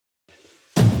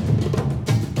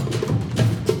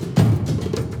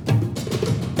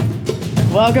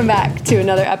Welcome back to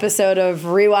another episode of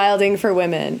Rewilding for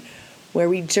Women, where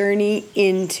we journey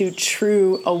into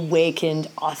true, awakened,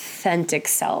 authentic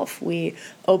self. We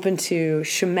open to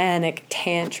shamanic,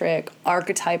 tantric,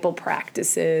 archetypal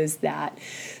practices that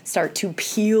start to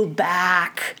peel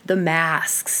back the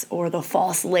masks or the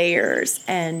false layers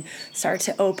and start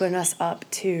to open us up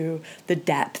to the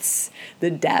depths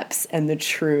and the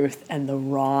truth and the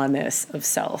rawness of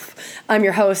self. I'm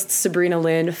your host, Sabrina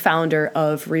Lynn, founder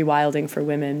of Rewilding for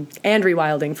Women and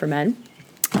Rewilding for Men.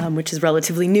 Which is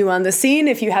relatively new on the scene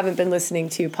if you haven't been listening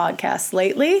to podcasts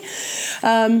lately.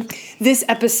 This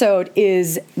episode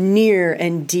is near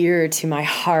and dear to my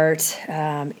heart.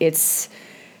 It's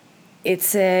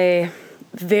a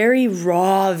very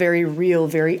raw, very real,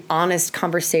 very honest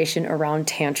conversation around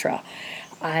Tantra.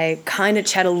 I kind of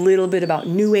chat a little bit about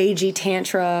New Agey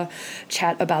Tantra,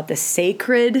 chat about the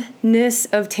sacredness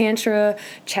of Tantra,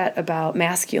 chat about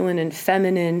masculine and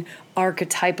feminine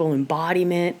archetypal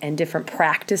embodiment and different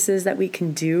practices that we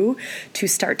can do to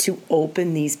start to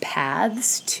open these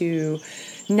paths to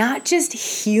not just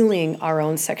healing our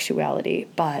own sexuality,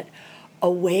 but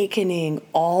awakening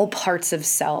all parts of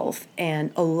self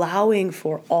and allowing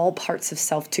for all parts of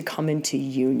self to come into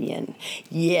union.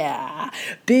 Yeah,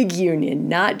 big union,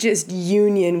 not just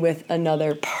union with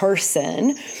another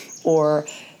person or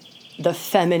the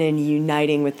feminine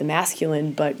uniting with the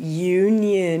masculine, but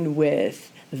union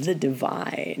with the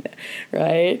divine,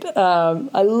 right?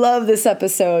 I love this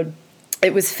episode.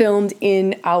 It was filmed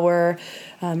in our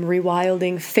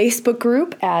Rewilding Facebook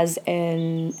group as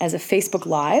a Facebook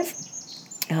Live.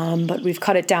 But we've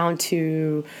cut it down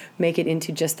to make it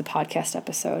into just the podcast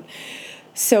episode.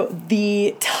 So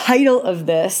the title of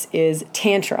this is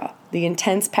Tantra, the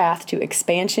intense path to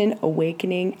expansion,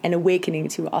 awakening, and awakening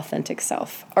to authentic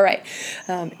self. All right,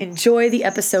 enjoy the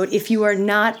episode. If you are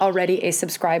not already a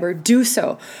subscriber, do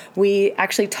so. We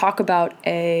actually talk about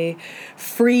a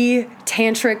free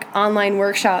tantric online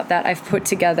workshop that I've put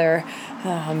together.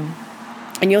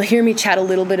 And you'll hear me chat a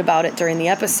little bit about it during the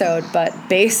episode, but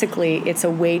basically it's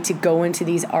a way to go into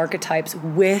these archetypes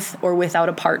with or without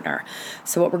a partner.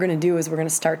 So what we're going to do is we're going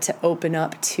to start to open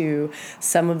up to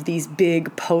some of these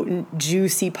big, potent,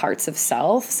 juicy parts of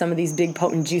self, some of these big,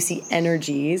 potent, juicy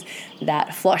energies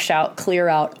that flush out, clear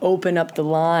out, open up the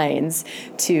lines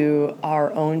to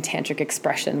our own tantric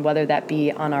expression, whether that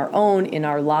be on our own, in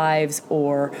our lives,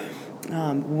 or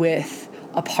with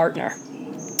a partner.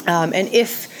 And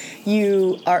if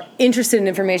you are interested in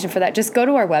information for that, just go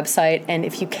to our website. And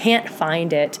if you can't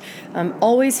find it,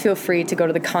 always feel free to go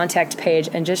to the contact page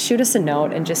and just shoot us a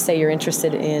note and just say you're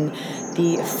interested in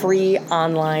the free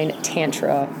online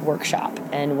Tantra workshop.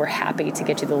 And we're happy to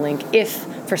get you the link if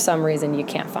for some reason you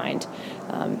can't find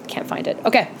it.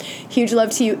 Okay, huge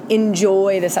love to you.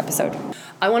 Enjoy this episode.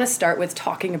 I want to start with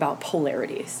talking about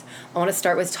polarities. I want to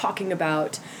start with talking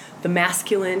about the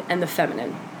masculine and the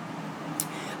feminine.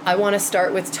 I want to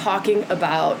start with talking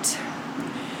about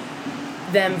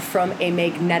them from a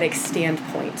magnetic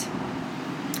standpoint.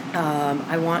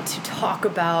 I want to talk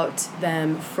about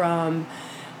them from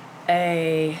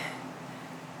a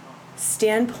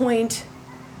standpoint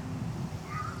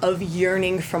of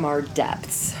yearning from our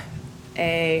depths,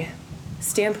 a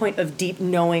standpoint of deep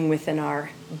knowing within our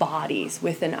bodies,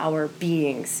 within our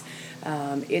beings.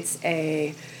 It's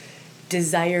a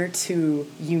desire to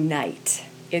unite.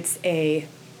 It's a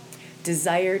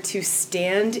desire to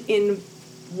stand in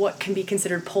what can be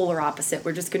considered polar opposite.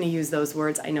 We're just going to use those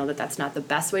words. I know that that's not the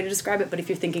best way to describe it, but if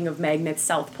you're thinking of magnets,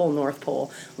 South Pole, North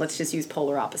Pole, let's just use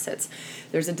polar opposites.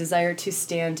 There's a desire to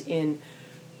stand in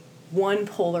one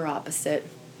polar opposite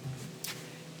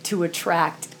to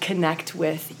attract, connect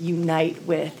with, unite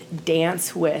with,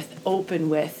 dance with, open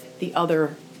with the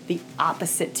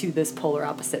opposite to this polar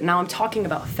opposite. Now I'm talking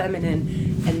about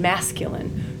feminine and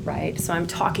masculine, right? So I'm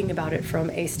talking about it from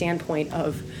a standpoint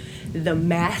of the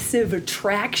massive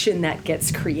attraction that gets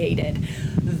created,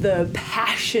 the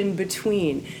passion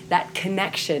between, that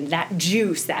connection, that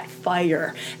juice, that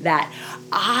fire, that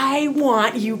I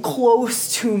want you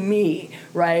close to me,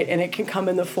 right? And it can come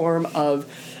in the form of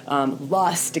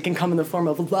lust, it can come in the form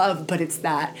of love, but it's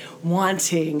that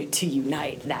wanting to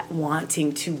unite, that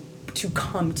wanting to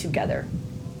come together.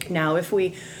 Now, if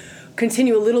we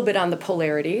continue a little bit on the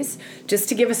polarities, just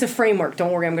to give us a framework,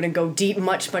 don't worry, I'm going to go deep,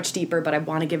 much, much deeper, but I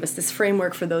want to give us this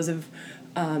framework for those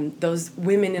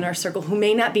women in our circle who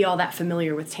may not be all that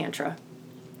familiar with Tantra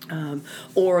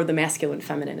or the masculine,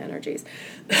 feminine energies.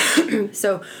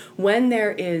 So when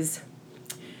there is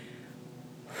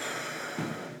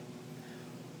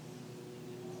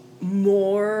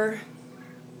more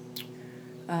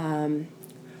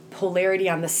polarity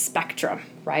on the spectrum,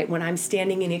 right? When I'm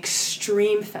standing in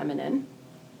extreme feminine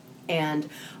and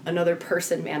another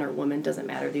person, man or woman, doesn't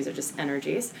matter, these are just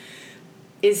energies,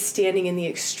 is standing in the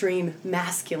extreme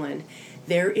masculine,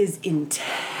 there is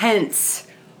intense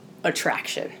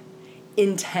attraction.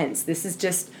 Intense. This is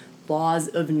just laws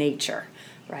of nature,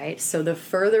 right? So the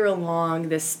further along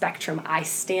this spectrum I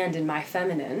stand in my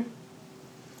feminine,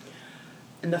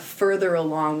 and the further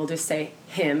along, we'll just say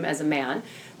him as a man,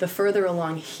 the further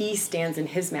along he stands in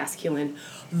his masculine,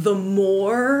 the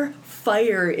more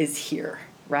fire is here,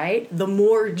 right? The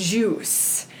more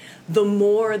juice, the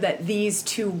more that these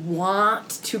two want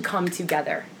to come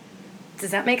together.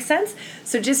 Does that make sense?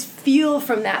 So just feel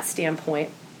from that standpoint.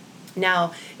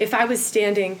 Now, if I was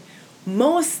standing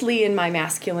mostly in my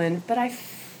masculine, but I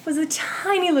was a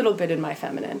tiny little bit in my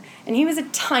feminine, and he was a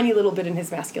tiny little bit in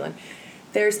his masculine,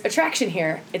 there's attraction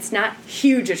here. It's not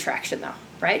huge attraction though,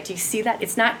 right? Do you see that?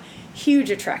 It's not huge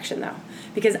attraction though,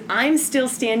 because I'm still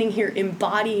standing here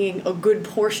embodying a good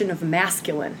portion of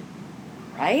masculine,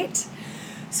 right?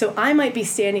 So I might be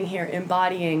standing here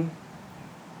embodying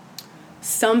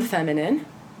some feminine,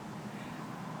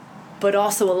 but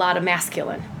also a lot of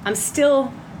masculine. I'm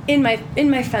still in my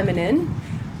feminine,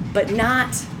 but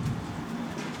not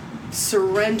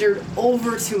surrendered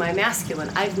over to my masculine.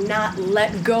 I've not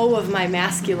let go of my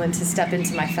masculine to step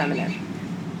into my feminine.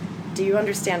 Do you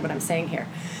understand what I'm saying here?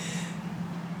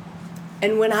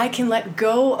 And when I can let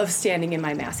go of standing in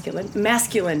my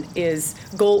masculine is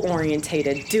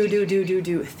goal-orientated,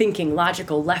 do, thinking,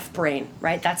 logical, left brain,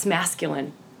 right? That's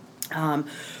masculine.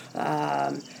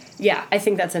 Yeah, I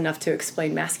think that's enough to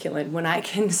explain masculine. When I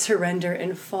can surrender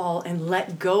and fall and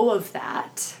let go of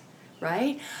that,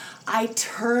 right? I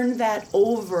turn that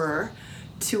over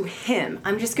to him.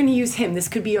 I'm just going to use him. This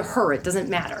could be a her. It doesn't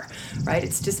matter, right?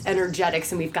 It's just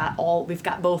energetics, and we've got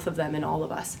both of them in all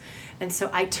of us. And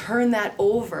so I turn that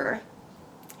over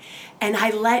and I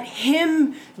let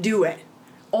him do it.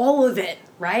 All of it,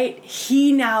 right?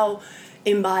 He now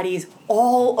embodies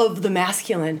all of the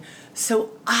masculine.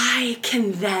 So I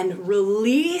can then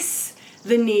release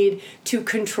the need to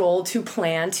control, to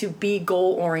plan, to be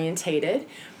goal-orientated.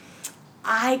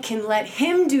 I can let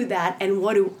him do that, and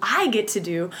what do I get to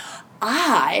do?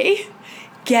 I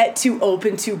get to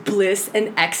open to bliss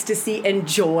and ecstasy and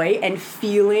joy and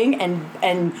feeling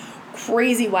and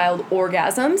crazy wild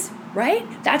orgasms, right?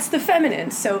 That's the feminine.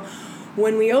 So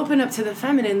when we open up to the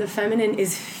feminine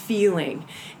is feeling,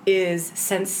 is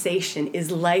sensation, is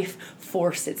life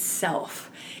force itself,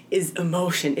 is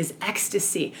emotion, is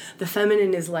ecstasy. The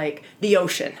feminine is like the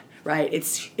ocean, right?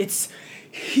 It's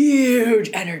huge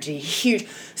energy, huge.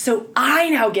 So I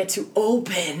now get to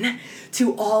open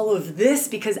to all of this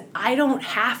because I don't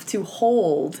have to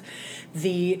hold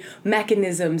the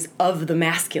mechanisms of the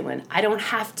masculine. I don't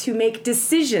have to make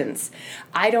decisions.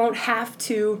 I don't have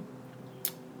to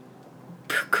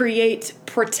create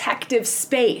protective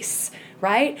space,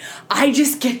 right? I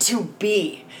just get to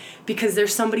be because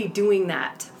there's somebody doing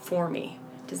that for me.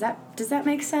 Does that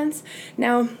make sense?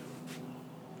 Now,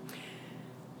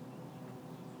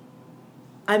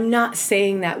 I'm not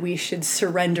saying that we should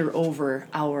surrender over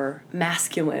our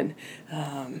masculine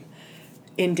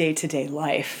in day-to-day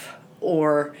life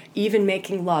or even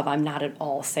making love. I'm not at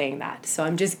all saying that. So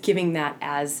I'm just giving that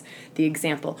as the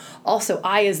example. Also,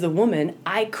 I as the woman,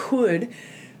 I could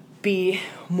be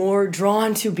more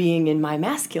drawn to being in my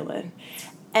masculine.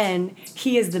 And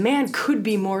he as the man could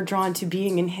be more drawn to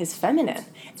being in his feminine.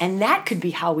 And that could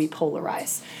be how we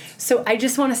polarize. So I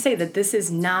just want to say that this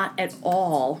is not at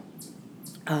all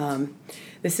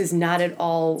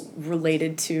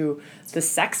related to the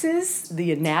sexes,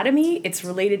 the anatomy. It's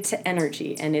related to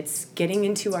energy, and it's getting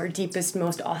into our deepest,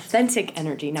 most authentic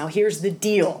energy. Now, here's the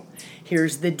deal.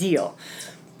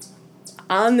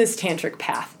 On this tantric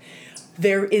path,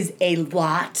 there is a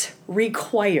lot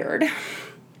required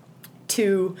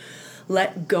to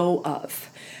let go of,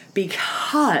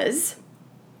 because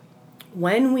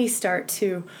when we start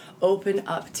to open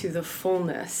up to the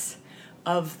fullness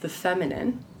of the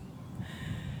feminine,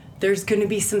 there's going to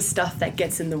be some stuff that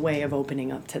gets in the way of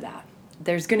opening up to that.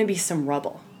 There's going to be some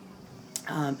rubble.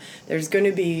 There's going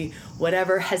to be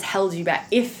whatever has held you back.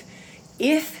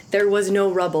 If there was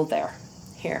no rubble there,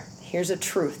 here's a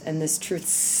truth, and this truth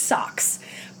sucks,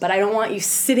 but I don't want you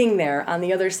sitting there on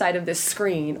the other side of this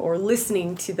screen or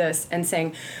listening to this and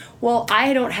saying, well,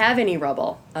 I don't have any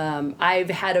rubble. I've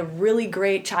had a really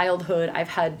great childhood. I've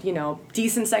had,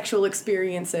 decent sexual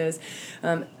experiences.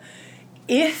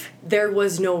 If there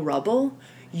was no rubble,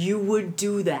 you would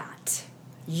do that.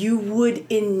 you would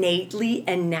innately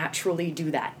and naturally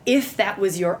do that if that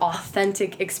was your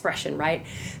authentic expression, right?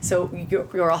 So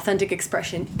your authentic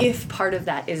expression, if part of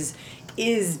that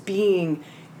is being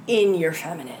in your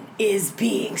feminine, is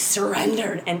being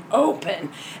surrendered and open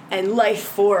and life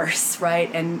force,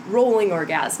 right? And rolling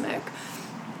orgasmic.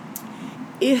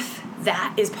 If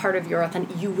that is part of your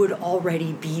authentic, you would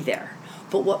already be there.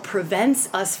 But what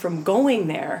prevents us from going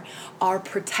there are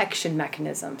protection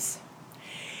mechanisms.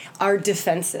 Our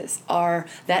defenses are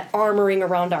that armoring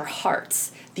around our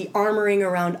hearts, the armoring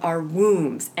around our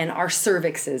wombs and our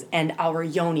cervixes and our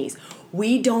yonis.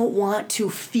 We don't want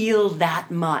to feel that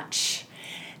much.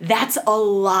 That's a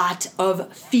lot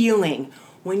of feeling.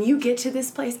 When you get to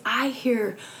this place, I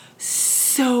hear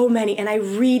so many, and I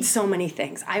read so many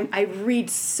things. I read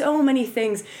so many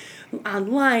things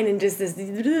online and just this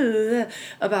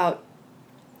about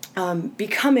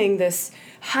becoming this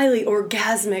highly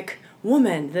orgasmic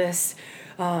woman, this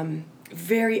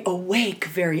very awake,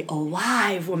 very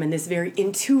alive woman, this very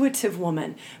intuitive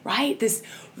woman, right? This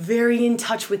very in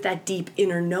touch with that deep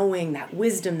inner knowing, that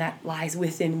wisdom that lies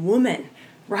within woman,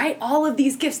 right? All of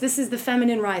these gifts, this is the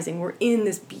feminine rising. We're in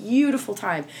this beautiful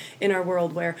time in our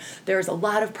world where there's a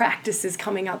lot of practices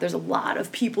coming out. There's a lot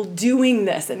of people doing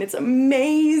this, and it's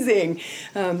amazing.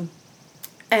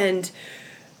 And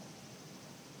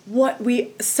what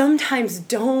we sometimes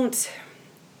don't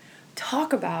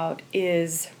talk about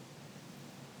is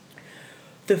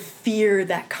the fear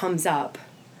that comes up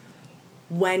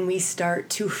when we start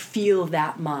to feel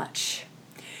that much.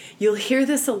 You'll hear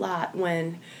this a lot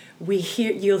when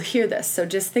you'll hear this. So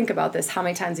just think about this. How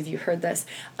many times have you heard this?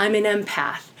 I'm an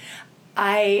empath.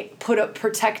 I put up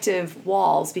protective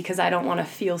walls because I don't want to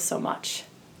feel so much,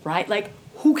 right? Like,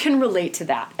 who can relate to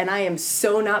that? And I am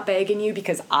so not begging you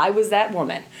because I was that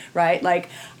woman, right? Like,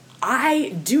 I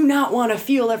do not want to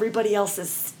feel everybody else's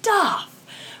stuff,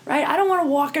 right? I don't want to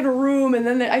walk in a room and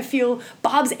then I feel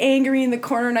Bob's angry in the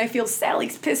corner and I feel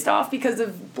Sally's pissed off because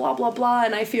of blah, blah, blah.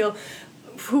 And I feel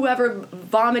whoever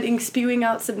vomiting, spewing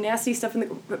out some nasty stuff in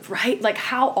the, right? Like,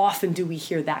 how often do we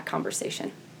hear that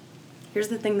conversation? Here's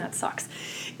the thing that sucks,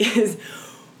 is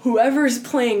whoever's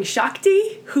playing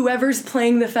Shakti, whoever's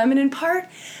playing the feminine part,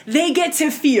 they get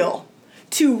to feel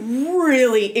to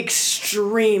really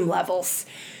extreme levels.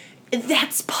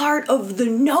 That's part of the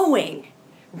knowing,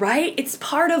 right? It's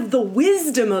part of the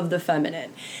wisdom of the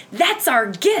feminine. That's our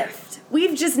gift.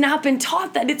 We've just not been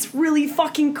taught that it's really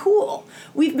fucking cool.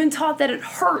 We've been taught that it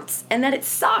hurts and that it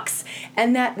sucks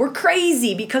and that we're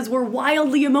crazy because we're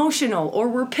wildly emotional or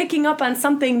we're picking up on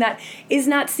something that is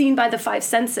not seen by the five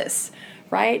senses,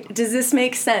 right? Does this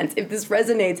make sense? If this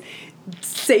resonates,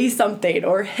 say something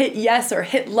or hit yes or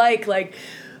hit like,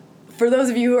 for those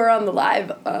of you who are on the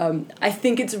live, I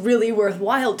think it's really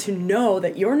worthwhile to know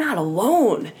that you're not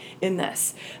alone in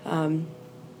this.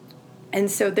 And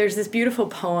so there's this beautiful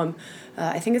poem,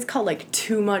 I think it's called like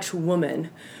Too Much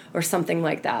Woman or something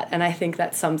like that. And I think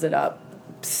that sums it up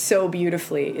so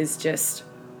beautifully, is just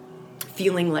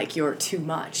feeling like you're too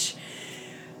much.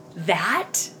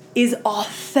 That is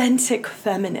authentic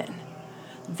feminine.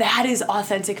 That is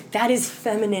authentic. That is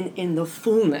feminine in the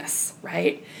fullness,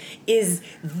 right? Is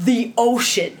the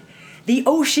ocean. The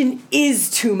ocean is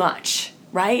too much,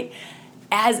 right?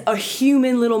 As a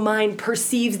human little mind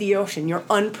perceives the ocean, you're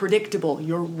unpredictable,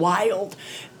 you're wild.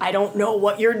 I don't know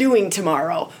what you're doing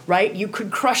tomorrow, right? You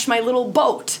could crush my little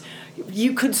boat.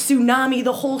 You could tsunami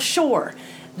the whole shore.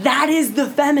 That is the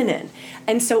feminine.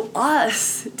 And so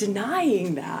us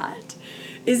denying that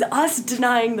is us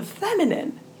denying the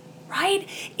feminine. Right?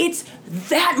 It's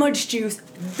that much juice,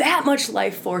 that much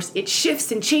life force. It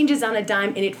shifts and changes on a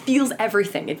dime, and it feels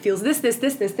everything. It feels this.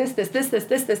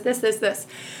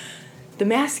 The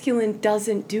masculine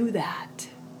doesn't do that.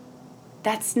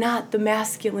 That's not the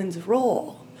masculine's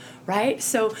role, right?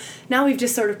 So now we've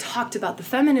just sort of talked about the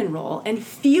feminine role, and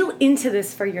feel into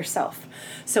this for yourself.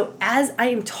 So as I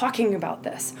am talking about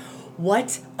this,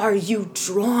 what are you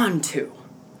drawn to?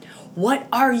 What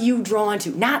are you drawn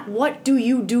to? Not what do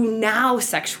you do now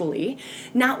sexually,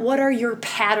 not what are your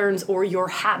patterns or your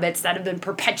habits that have been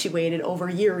perpetuated over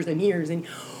years and years, and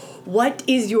what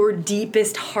is your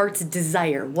deepest heart's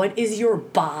desire? What is your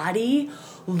body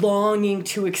longing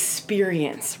to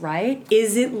experience, right?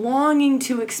 Is it longing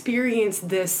to experience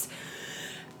this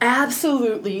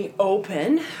absolutely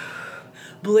open,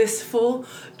 blissful,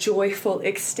 joyful,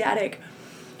 ecstatic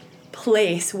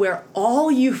place where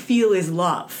all you feel is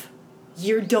love?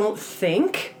 You don't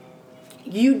think,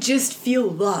 you just feel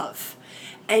love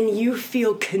and you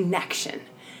feel connection.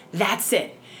 That's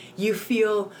it. You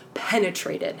feel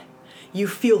penetrated. You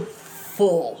feel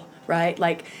full, right?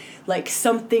 Like like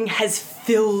something has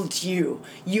filled you.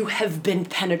 You have been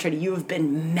penetrated. You have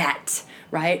been met,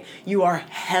 right? You are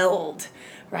held,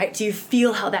 right? Do you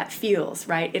feel how that feels,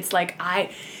 right? It's like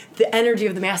the energy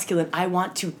of the masculine, I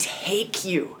want to take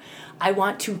you. I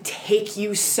want to take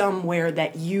you somewhere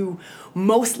that you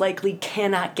most likely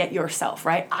cannot get yourself,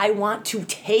 right? I want to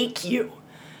take you.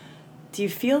 Do you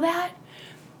feel that?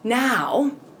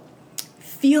 Now,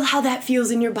 feel how that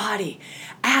feels in your body.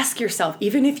 Ask yourself,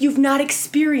 even if you've not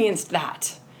experienced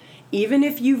that, even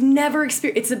if you've never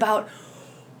experienced, it's about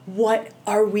what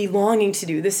are we longing to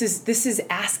do? This is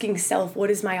asking self, what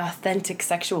is my authentic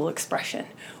sexual expression?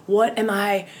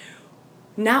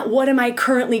 Not what am I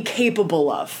currently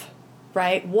capable of,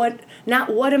 right?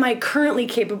 Not what am I currently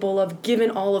capable of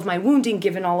given all of my wounding,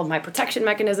 given all of my protection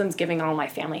mechanisms, given all my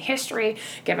family history,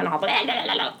 given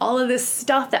all of this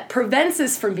stuff that prevents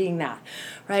us from being that,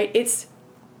 right? It's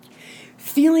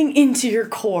feeling into your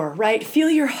core, right? Feel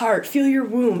your heart, feel your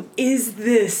womb. Is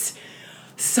this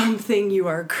something you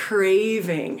are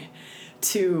craving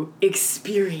to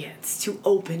experience, to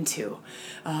open to?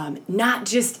 Not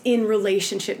just in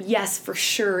relationship, yes, for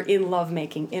sure, in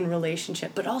lovemaking, in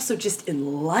relationship, but also just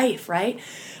in life, right?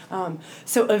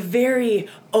 So a very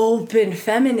open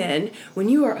feminine, when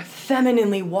you are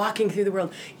femininely walking through the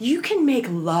world, you can make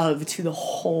love to the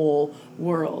whole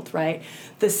world, right?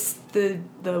 The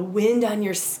wind on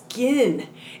your skin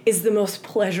is the most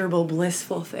pleasurable,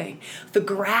 blissful thing. The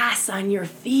grass on your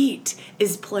feet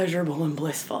is pleasurable and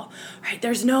blissful, right?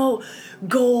 There's no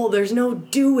goal, there's no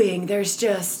doing, there's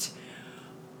just,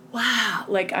 wow.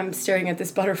 Like I'm staring at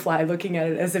this butterfly, looking at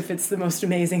it as if it's the most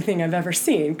amazing thing I've ever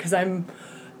seen, because I'm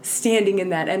standing in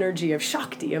that energy of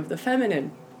Shakti, of the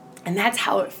feminine. And that's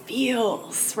how it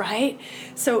feels, right?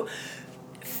 So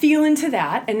feel into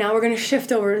that, and now we're going to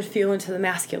shift over and feel into the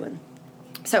masculine.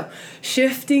 So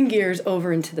shifting gears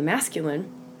over into the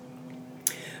masculine,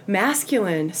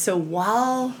 so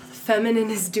while feminine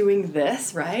is doing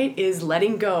this, right, is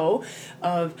letting go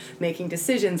of making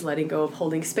decisions, letting go of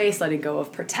holding space, letting go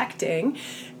of protecting,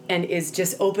 and is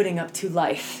just opening up to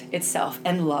life itself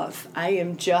and love. I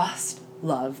am just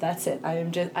love. That's it. I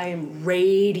am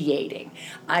radiating.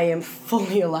 I am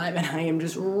fully alive, and I am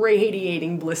just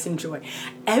radiating bliss and joy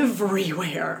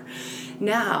everywhere.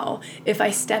 Now, if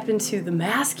I step into the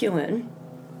masculine,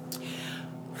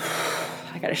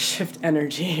 I gotta shift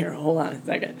energy here. Hold on a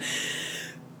second.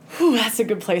 That's a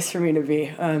good place for me to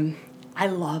be. I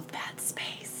love that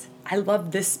space. I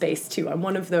love this space too. I'm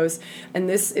one of those, and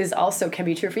this is also can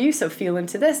be true for you. So feel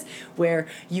into this, where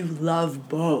you love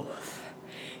both.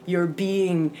 Your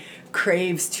being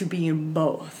craves to be in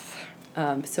both.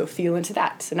 So feel into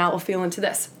that. So now we'll feel into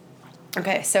this.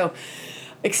 Okay, so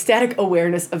ecstatic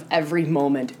awareness of every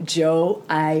moment. Jo,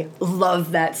 I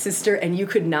love that, sister, and you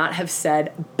could not have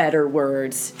said better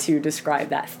words to describe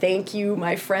that. Thank you,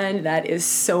 my friend. That is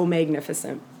so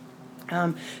magnificent.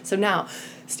 So now,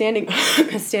 standing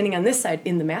on this side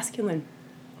in the masculine,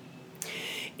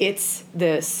 it's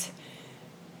this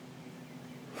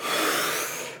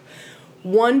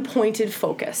one pointed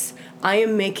focus. I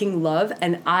am making love,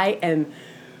 and I am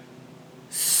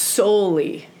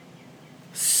solely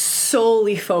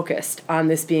focused on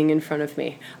this being in front of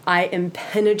me. I am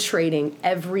penetrating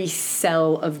every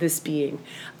cell of this being.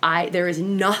 There is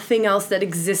nothing else that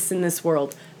exists in this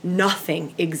world.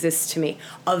 Nothing exists to me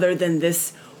other than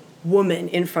this woman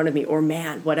in front of me, or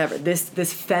man, whatever,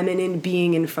 this feminine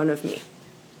being in front of me.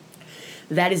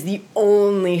 That is the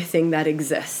only thing that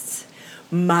exists.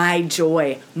 My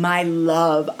joy, my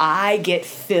love, I get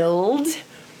filled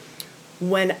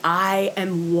when I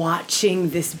am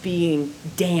watching this being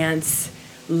dance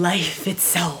life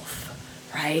itself,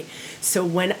 right? So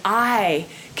when I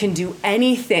can do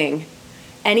anything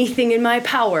in my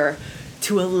power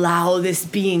to allow this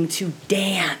being to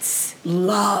dance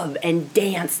love and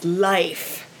dance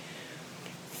life,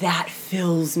 that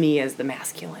fills me as the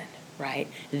masculine, right?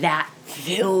 That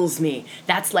fills me.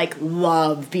 That's like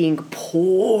love being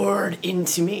poured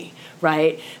into me,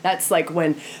 right? That's like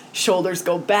when shoulders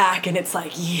go back and it's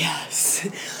like, yes,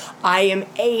 I am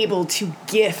able to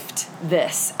gift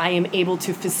this. I am able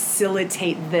to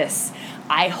facilitate this.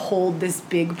 I hold this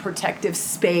big protective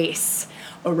space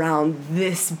around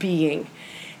this being.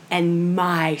 And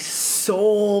my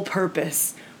sole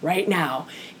purpose right now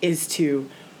is to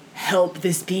help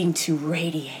this being to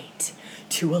radiate,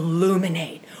 to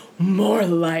illuminate more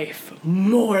life,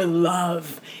 more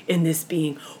love in this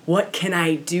being. What can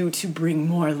I do to bring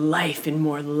more life and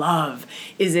more love?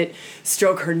 Is it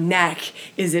stroke her neck?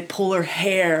 Is it pull her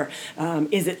hair?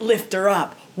 Is it lift her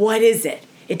up? What is it?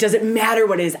 It doesn't matter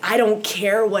what it is. I don't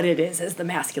care what it is as the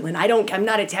masculine. I'm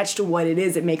not attached to what it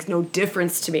is. It makes no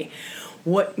difference to me.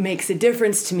 What makes a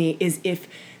difference to me is if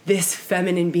this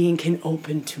feminine being can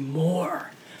open to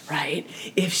more, right?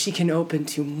 If she can open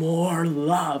to more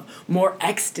love, more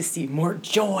ecstasy, more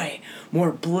joy,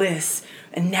 more bliss.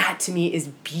 And that to me is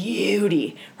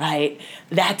beauty, right?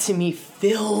 That to me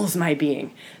fills my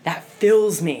being. That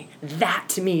fills me. That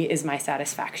to me is my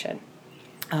satisfaction.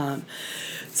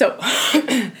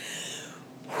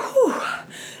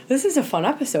 This is a fun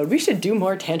episode. We should do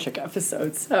more tantric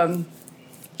episodes.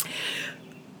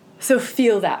 So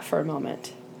feel that for a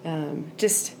moment.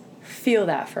 Just feel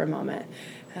that for a moment.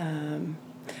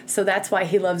 So that's why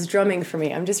he loves drumming for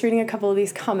me. I'm just reading a couple of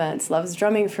these comments. Loves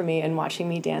drumming for me and watching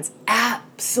me dance.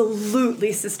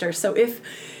 Absolutely, sister. So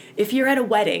if you're at a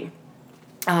wedding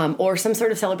or some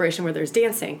sort of celebration where there's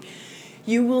dancing,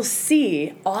 you will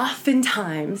see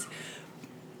oftentimes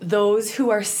those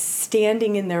who are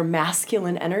standing in their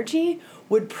masculine energy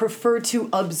would prefer to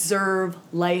observe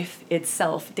life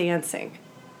itself dancing,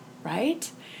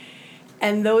 right?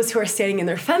 And those who are standing in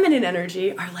their feminine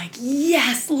energy are like,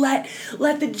 yes, let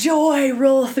the joy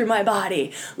roll through my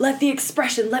body. Let the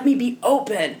expression, let me be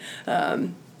open,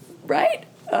 right?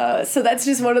 So that's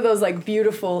just one of those like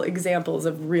beautiful examples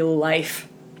of real life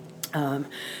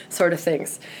sort of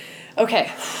things.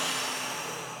 Okay.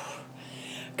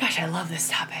 Gosh, I love this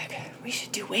topic. We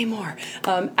should do way more.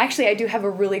 Actually, I do have a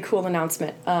really cool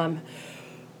announcement.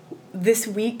 This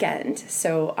weekend,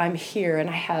 so I'm here and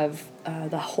I have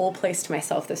the whole place to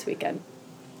myself this weekend.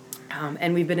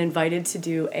 And we've been invited to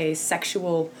do a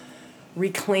sexual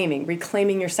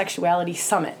reclaiming your sexuality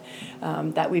summit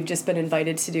that we've just been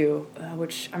invited to do,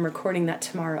 which I'm recording that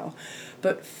tomorrow.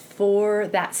 But for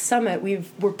that summit,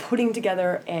 we're putting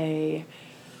together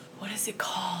what is it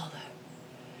called?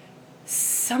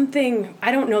 Something,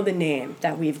 I don't know the name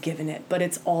that we've given it, but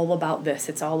it's all about this.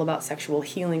 It's all about sexual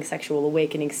healing, sexual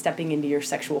awakening, stepping into your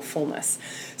sexual fullness.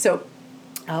 So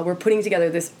we're putting together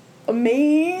this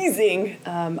amazing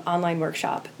online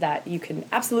workshop that you can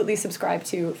absolutely subscribe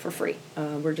to for free.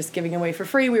 We're just giving away for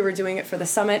free. We were doing it for the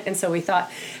summit, and so we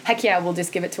thought, heck yeah, we'll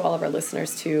just give it to all of our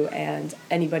listeners too, and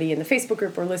anybody in the Facebook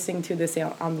group or listening to this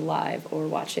on the live or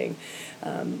watching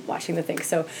the thing.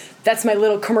 So that's my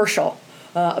little commercial.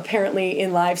 Apparently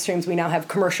in live streams we now have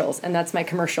commercials, and that's my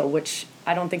commercial, which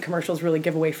I don't think commercials really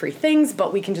give away free things,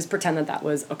 but we can just pretend that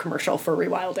was a commercial for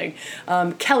Rewilding.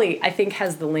 Kelly, I think,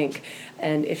 has the link,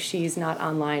 and if she's not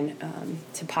online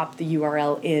to pop the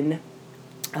URL in,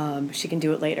 she can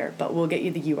do it later, but we'll get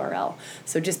you the URL.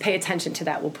 So just pay attention to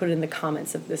that. We'll put it in the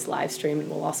comments of this live stream, and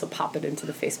we'll also pop it into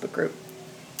the Facebook group.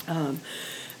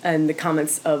 And the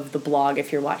comments of the blog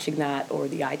if you're watching that, or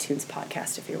the iTunes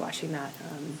podcast if you're watching that.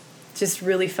 Just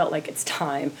really felt like it's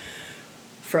time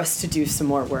for us to do some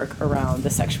more work around the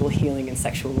sexual healing and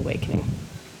sexual awakening.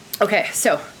 Okay,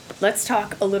 so let's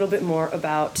talk a little bit more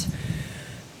about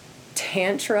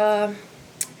Tantra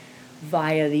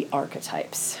via the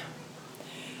archetypes.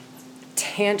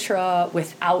 Tantra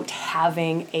without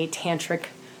having a tantric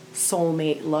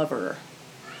soulmate lover.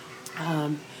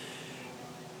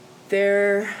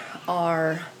 There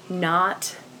are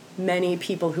not many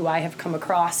people who I have come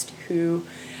across who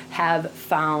have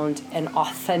found an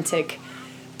authentic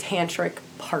tantric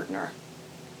partner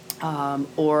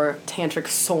or tantric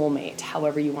soulmate,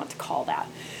 however you want to call that.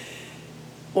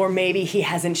 Or maybe he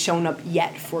hasn't shown up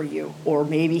yet for you, or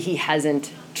maybe he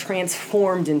hasn't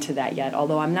transformed into that yet,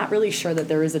 although I'm not really sure that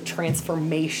there is a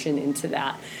transformation into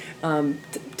that.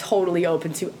 Totally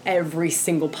open to every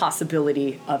single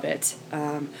possibility of it.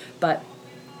 But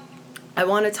I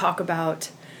want to talk about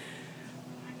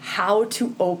how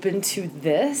to open to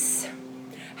this,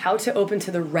 how to open to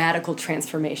the radical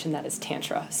transformation that is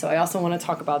Tantra. So I also want to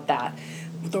talk about that,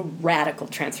 the radical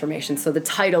transformation. So the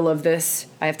title of this,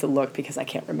 I have to look because I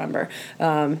can't remember,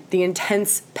 The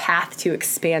Intense Path to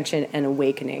Expansion and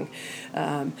Awakening.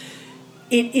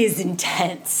 It is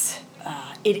intense.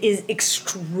 It is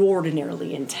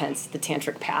extraordinarily intense, the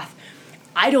tantric path.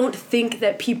 I don't think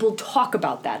that people talk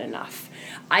about that enough.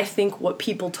 I think what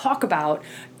people talk about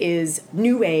is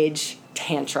New Age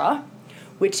Tantra,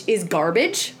 which is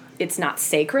garbage. It's not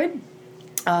sacred.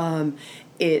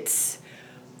 It's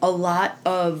a lot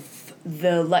of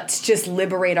the let's just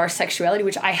liberate our sexuality,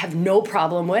 which I have no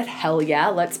problem with. Hell yeah,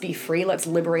 let's be free. Let's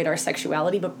liberate our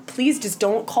sexuality. But please just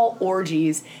don't call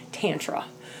orgies Tantra.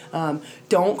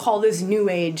 Don't call this New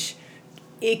Age,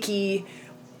 icky,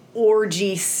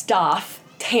 orgy stuff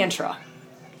Tantra.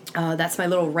 That's my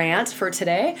little rant for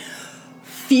today.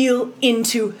 Feel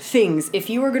into things. If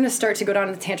you are going to start to go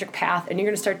down the tantric path and you're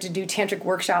going to start to do tantric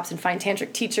workshops and find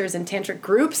tantric teachers and tantric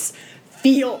groups,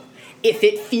 feel. If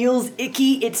it feels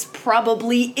icky, it's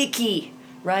probably icky,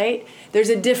 right? There's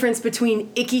a difference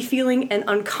between icky feeling and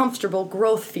uncomfortable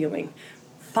growth feeling.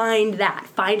 Find that.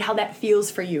 Find how that feels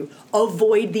for you.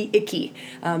 Avoid the icky.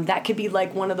 That could be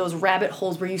like one of those rabbit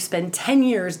holes where you spend 10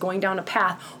 years going down a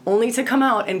path only to come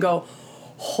out and go,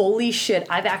 holy shit,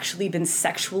 I've actually been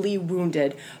sexually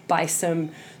wounded by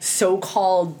some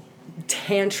so-called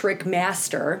tantric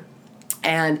master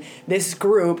and this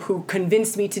group who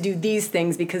convinced me to do these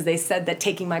things because they said that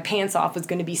taking my pants off was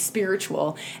going to be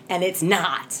spiritual, and it's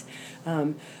not.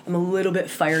 I'm a little bit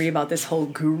fiery about this whole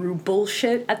guru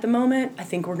bullshit at the moment. I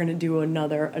think we're going to do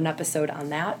an episode on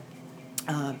that,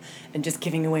 and just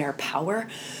giving away our power.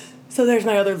 So there's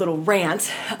my other little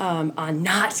rant on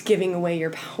not giving away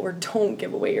your power. Don't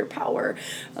give away your power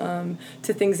to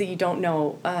things that you don't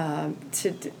know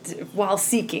while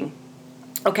seeking.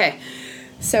 Okay,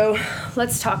 so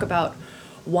let's talk about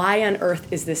why on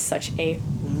earth is this such a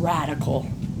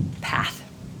radical path?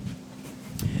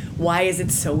 Why is it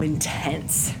so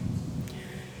intense?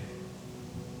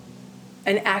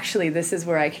 And actually, this is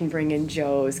where I can bring in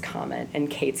Joe's comment and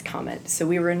Kate's comment. So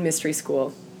we were in mystery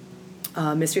school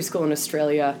in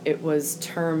Australia. It was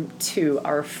term 2,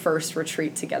 our first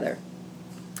retreat together.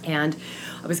 And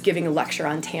I was giving a lecture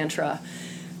on Tantra.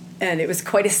 And it was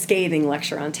quite a scathing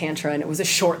lecture on Tantra. And it was a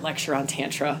short lecture on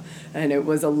Tantra. And it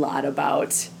was a lot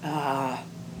about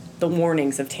the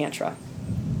warnings of Tantra.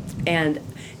 And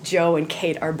Joe and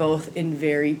Kate are both in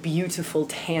very beautiful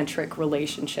tantric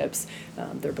relationships.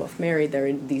 They're both married. They're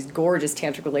in these gorgeous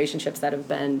tantric relationships that have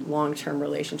been long-term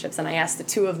relationships. And I asked the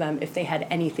two of them if they had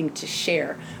anything to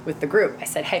share with the group. I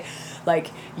said, hey,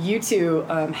 like, you two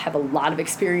have a lot of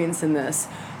experience in this.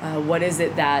 What is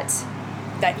it that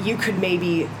you could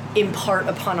maybe impart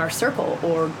upon our circle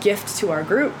or gift to our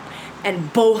group?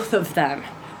 And both of them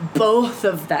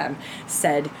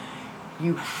said,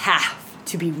 you have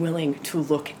to be willing to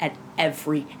look at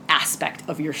every aspect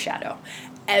of your shadow,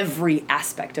 every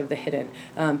aspect of the hidden.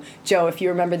 Joe, if you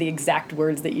remember the exact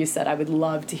words that you said, I would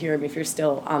love to hear them if you're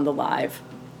still on the live.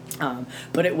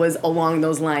 But it was along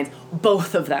those lines,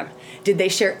 both of them. Did they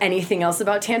share anything else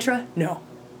about Tantra?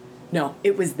 No,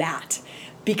 it was that.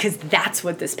 Because that's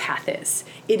what this path is.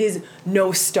 It is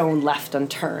no stone left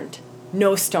unturned.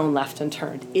 No stone left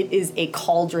unturned. It is a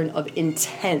cauldron of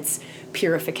intense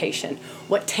purification.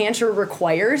 What Tantra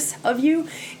requires of you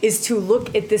is to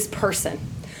look at this person.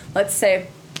 Let's say,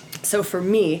 so for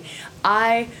me,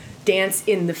 I dance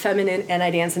in the feminine and I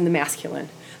dance in the masculine.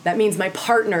 That means my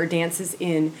partner dances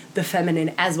in the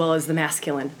feminine as well as the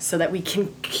masculine so that we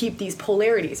can keep these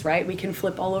polarities, right? We can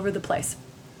flip all over the place.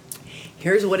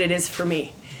 Here's what it is for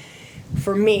me.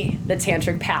 For me, the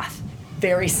tantric path,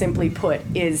 very simply put,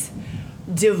 is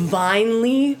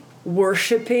divinely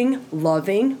worshiping,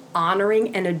 loving,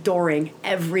 honoring, and adoring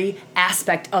every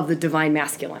aspect of the divine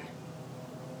masculine.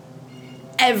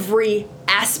 Every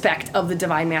aspect of the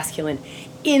divine masculine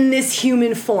in this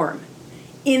human form,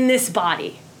 in this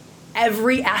body.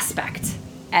 Every aspect.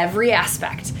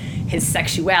 His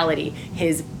sexuality,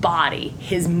 his body,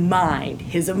 his mind,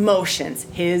 his emotions,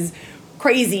 his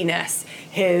craziness,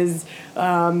 his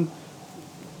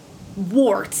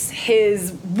warts,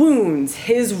 his wounds,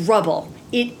 his rubble.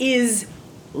 It is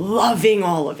loving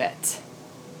all of it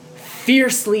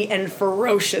fiercely and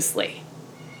ferociously,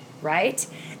 right?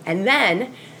 And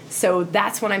then, so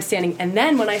that's when I'm standing. And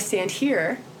then when I stand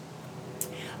here,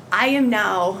 I am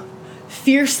now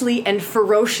fiercely and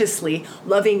ferociously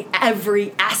loving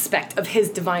every aspect of his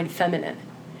divine feminine.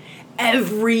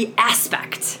 Every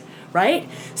aspect, right?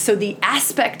 So the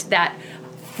aspect that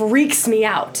freaks me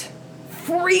out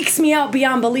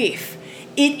beyond belief,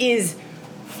 it is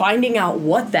finding out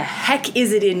what the heck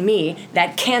is it in me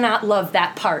that cannot love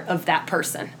that part of that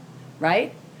person,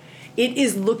 right? It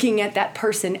is looking at that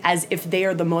person as if they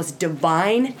are the most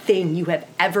divine thing you have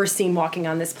ever seen walking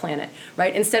on this planet,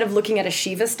 right? Instead of looking at a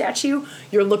Shiva statue,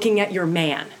 you're looking at your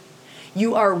man.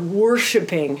 You are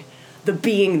worshiping the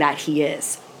being that he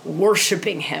is,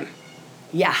 worshiping him.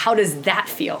 Yeah, how does that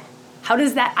feel?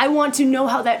 I want to know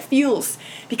how that feels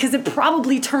because it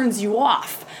probably turns you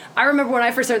off. I remember when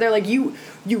I first started, they're like, you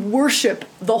worship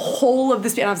the whole of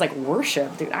this. And I was like,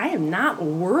 worship? Dude, I am not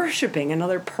worshiping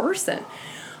another person.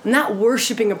 I'm not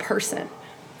worshiping a person.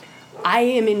 I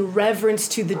am in reverence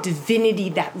to the divinity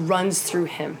that runs through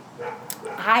him.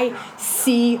 I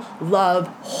see love,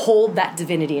 hold that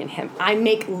divinity in him. I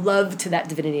make love to that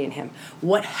divinity in him.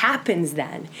 What happens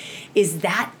then is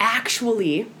that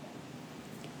actually,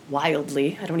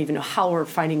 wildly, I don't even know how we're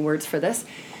finding words for this,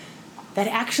 that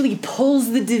actually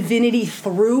pulls the divinity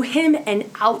through him and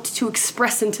out to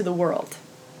express into the world.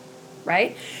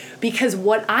 right? Because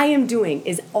what I am doing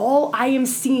is all I am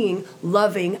seeing,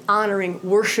 loving, honoring,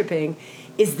 worshiping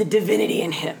is the divinity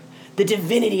in him. The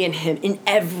divinity in him in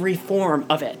every form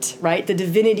of it, right? The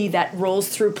divinity that rolls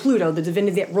through Pluto, the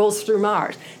divinity that rolls through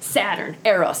Mars, Saturn,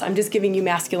 Eros. I'm just giving you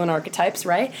masculine archetypes,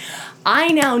 right? I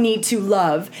now need to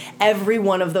love every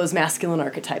one of those masculine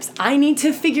archetypes. I need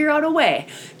to figure out a way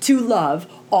to love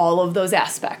all of those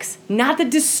aspects, not the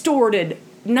distorted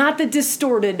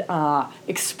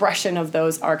expression of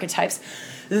those archetypes,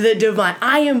 the divine.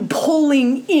 I am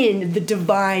pulling in the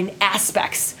divine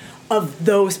aspects of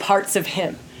those parts of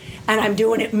him. And I'm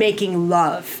doing it making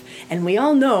love. And we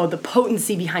all know the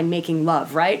potency behind making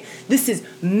love, right? This is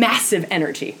massive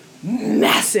energy,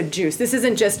 massive juice. This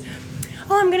isn't just,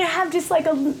 I'm going to have just like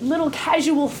a little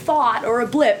casual thought or a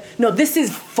blip. No, this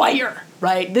is fire,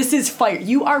 right? This is fire.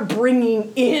 You are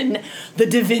bringing in the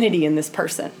divinity in this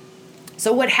person.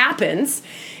 So what happens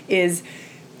is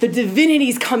the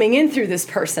divinity's coming in through this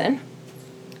person.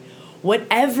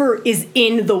 Whatever is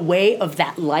in the way of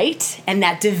that light and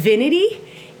that divinity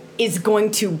is going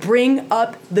to bring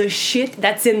up the shit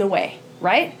that's in the way,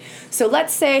 right? So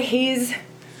let's say he's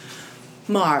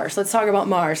Mars. Let's talk about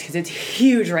Mars because it's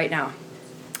huge right now.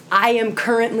 I am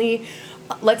currently,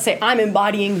 let's say I'm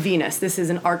embodying Venus. This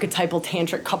is an archetypal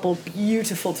tantric couple,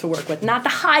 beautiful to work with. Not the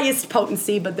highest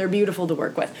potency, but they're beautiful to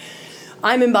work with.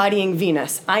 I'm embodying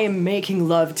Venus. I am making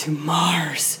love to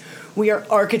Mars. We are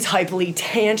archetypally,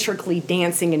 tantrically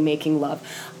dancing and making love.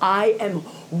 I am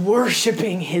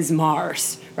worshiping his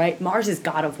Mars, right? Mars is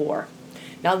god of war.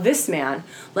 Now this man,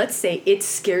 let's say it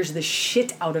scares the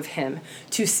shit out of him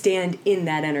to stand in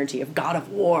that energy of god of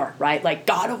war, right? Like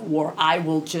god of war, I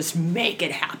will just make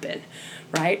it happen,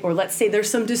 right? Or let's say there's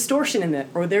some distortion in it,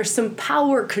 or there's some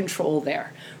power control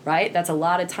there, right? That's a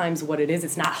lot of times what it is.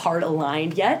 It's not heart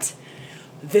aligned yet.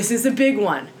 This is a big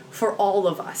one for all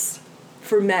of us.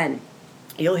 For men,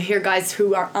 you'll hear guys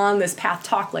who are on this path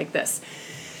talk like this.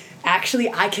 Actually,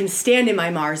 I can stand in my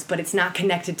Mars, but it's not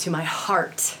connected to my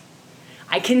heart.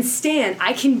 I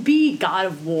can be god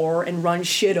of war and run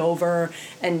shit over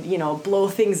and, blow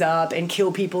things up and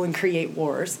kill people and create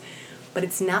wars. But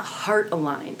it's not heart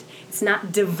aligned. It's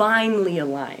not divinely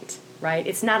aligned, right?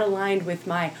 It's not aligned with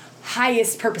my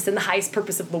highest purpose and the highest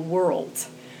purpose of the world.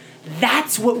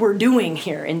 That's what we're doing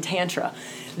here in Tantra.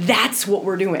 That's what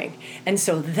we're doing. And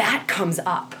so that comes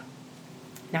up.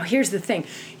 Now here's the thing.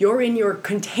 You're in your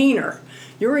container.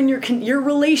 You're in your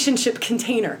relationship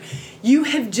container. You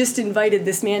have just invited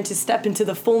this man to step into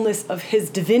the fullness of his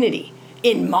divinity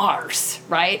in Mars,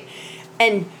 right?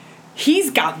 And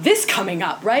he's got this coming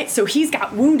up, right? So he's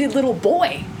got wounded little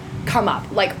boy come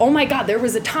up. Like, oh my God, there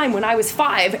was a time when I was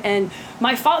 5 and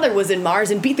my father was in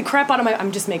Mars and beat the crap out of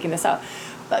I'm just making this up.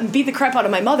 Beat the crap out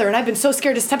of my mother, and I've been so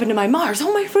scared to step into my Mars.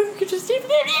 Oh my God,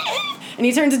 and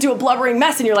he turns into a blubbering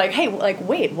mess, and you're like, hey,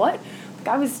 wait, what?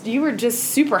 You were just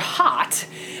super hot,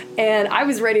 and I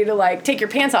was ready to take your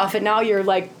pants off, and now you're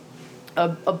like a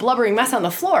blubbering mess on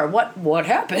the floor. What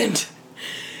happened?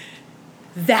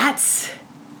 That's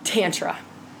Tantra.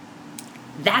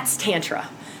 That's Tantra.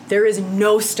 There is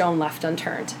no stone left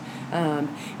unturned.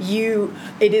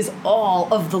 It is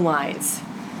all of the lines.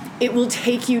 It will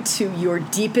take you to your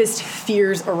deepest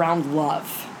fears around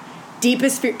love.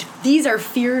 Deepest fear. These are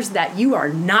fears that you are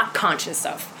not conscious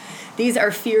of. These are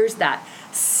fears that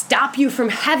stop you from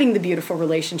having the beautiful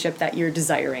relationship that you're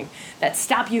desiring, that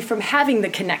stop you from having the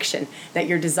connection that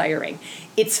you're desiring.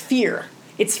 It's fear.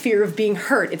 It's fear of being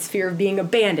hurt. It's fear of being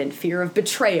abandoned, fear of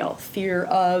betrayal, fear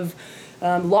of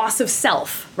loss of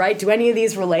self, right? Do any of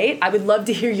these relate? I would love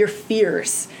to hear your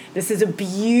fears. This is a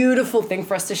beautiful thing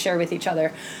for us to share with each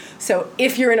other. So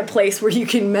if you're in a place where you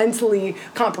can mentally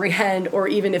comprehend, or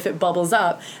even if it bubbles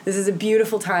up, this is a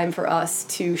beautiful time for us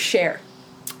to share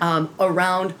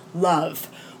around love.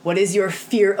 What is your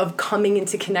fear of coming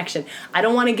into connection? I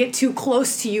don't want to get too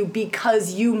close to you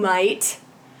because you might.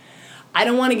 I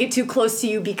don't want to get too close to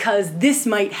you because this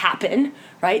might happen,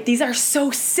 right? These are so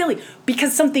silly.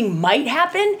 Because something might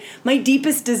happen, my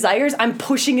deepest desires, I'm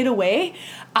pushing it away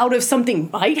out of something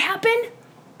might happen.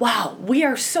 Wow, we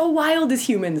are so wild as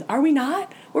humans, are we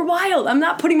not? We're wild. I'm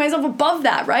not putting myself above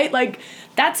that, right?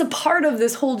 That's a part of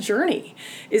this whole journey,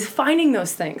 is finding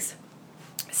those things.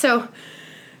 So,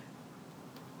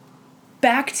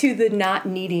 back to the not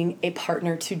needing a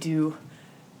partner to do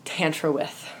Tantra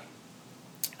with.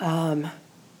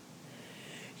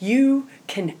 You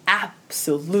can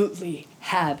absolutely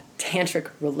have tantric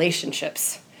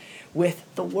relationships with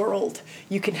the world.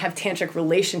 You can have tantric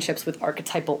relationships with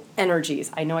archetypal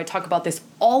energies. I know I talk about this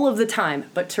all of the time,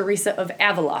 but Teresa of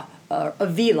Avila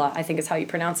Avila, I think is how you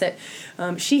pronounce it.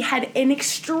 She had an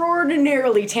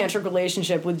extraordinarily tantric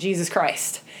relationship with Jesus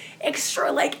Christ.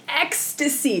 Like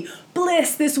ecstasy,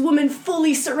 bliss. This woman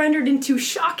fully surrendered into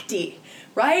Shakti,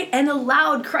 right? And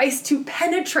allowed Christ to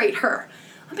penetrate her.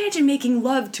 Imagine making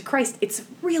love to Christ. It's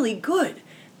really good.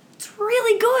 It's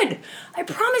really good. I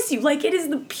promise you, like it is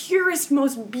the purest,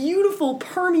 most beautiful,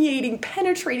 permeating,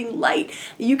 penetrating light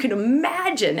that you can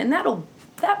imagine. And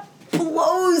that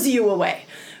blows you away.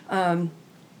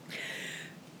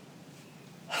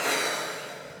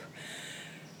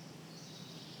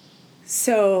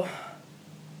 So,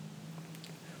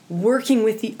 working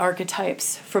with the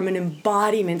archetypes from an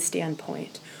embodiment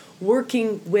standpoint,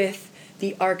 working with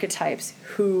the archetypes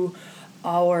who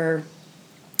are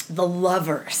the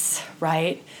lovers,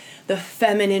 right? The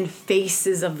feminine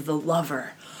faces of the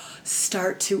lover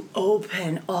start to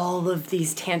open all of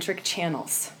these tantric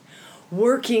channels.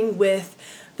 Working with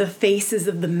the faces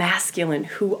of the masculine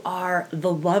who are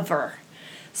the lover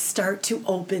start to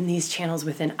open these channels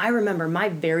within. I remember my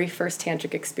very first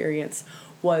tantric experience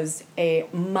was a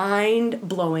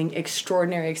mind-blowing,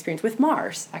 extraordinary experience with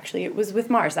Mars. Actually, it was with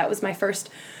Mars. That was my first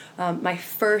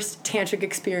tantric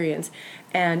experience,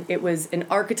 and it was an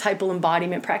archetypal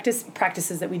embodiment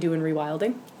practices that we do in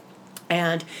rewilding.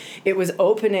 And it was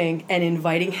opening and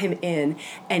inviting him in,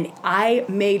 and I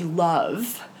made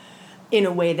love in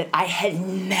a way that I had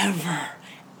never,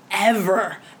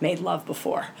 ever made love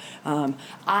before.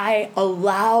 I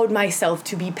allowed myself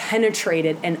to be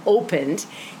penetrated and opened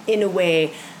in a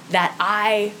way that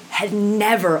I had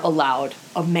never allowed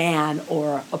a man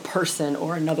or a person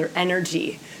or another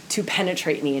energy to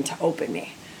penetrate me and to open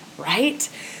me, right?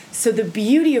 So the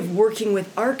beauty of working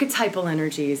with archetypal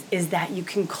energies is that you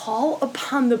can call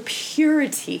upon the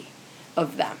purity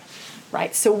of them,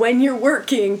 right? So when you're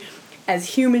working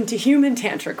as human-to-human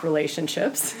tantric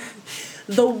relationships,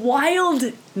 the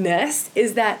wildness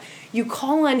is that you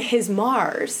call on his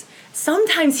Mars.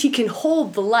 Sometimes he can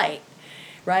hold the light,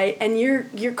 right? And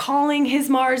you're calling his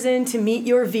Mars in to meet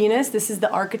your Venus. This is the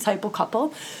archetypal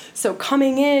couple. So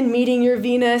coming in, meeting your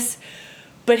Venus,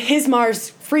 but his Mars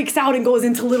freaks out and goes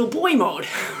into little boy mode,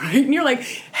 right? And you're like,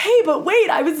 hey, but wait,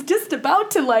 I was just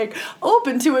about to like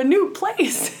open to a new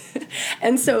place.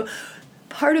 And so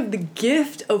part of the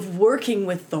gift of working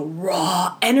with the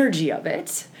raw energy of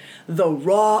it, the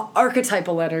raw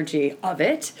archetypal energy of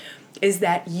it, is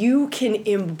that you can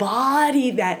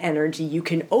embody that energy, you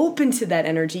can open to that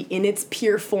energy in its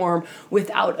pure form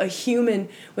without the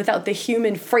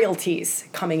human frailties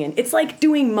coming in. It's like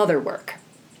doing mother work,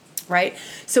 right?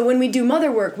 So when we do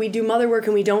mother work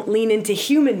and we don't lean into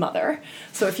human mother.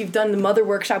 So if you've done the mother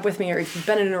workshop with me, or if you've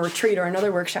been in a retreat or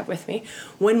another workshop with me,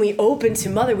 when we open to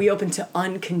mother, we open to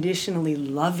unconditionally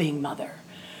loving mother.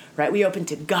 Right? We open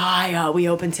to Gaia, we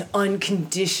open to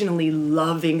unconditionally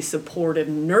loving, supportive,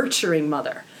 nurturing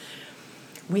mother.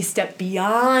 We step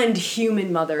beyond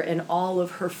human mother and all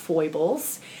of her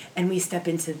foibles, and we step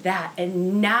into that,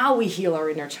 and now we heal our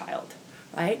inner child,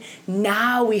 right?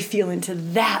 Now we feel into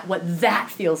that, what that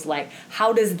feels like.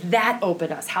 How does that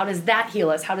open us? How does that heal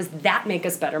us? How does that make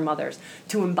us better mothers?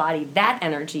 To embody that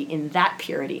energy in that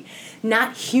purity,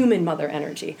 not human mother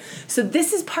energy. So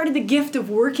this is part of the gift of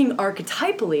working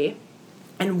archetypally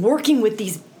and working with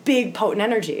these big potent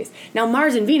energies. Now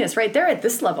Mars and Venus, right, they're at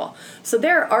this level. So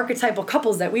there are archetypal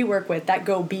couples that we work with that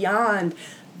go beyond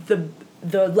the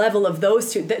level of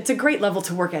those two. It's a great level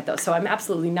to work at, though. So I'm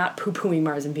absolutely not poo-pooing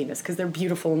Mars and Venus, because they're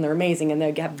beautiful and they're amazing and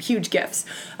they have huge gifts.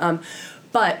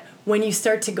 But when you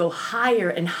start to go higher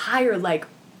and higher, like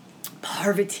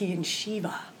Parvati and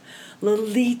Shiva,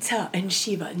 Lalita and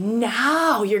Shiva,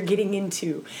 now you're getting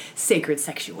into sacred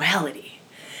sexuality.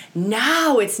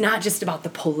 Now it's not just about the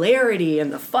polarity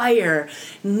and the fire.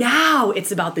 Now it's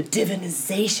about the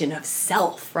divinization of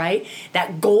self, right?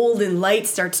 That golden light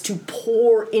starts to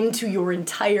pour into your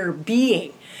entire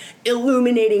being,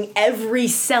 illuminating every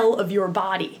cell of your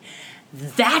body.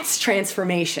 That's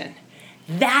transformation.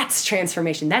 That's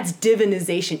transformation. That's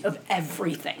divinization of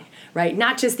everything, right?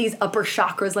 Not just these upper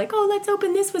chakras like, oh, let's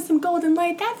open this with some golden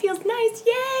light. That feels nice.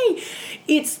 Yay.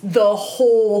 It's the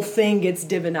whole thing gets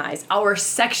divinized. Our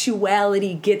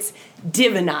sexuality gets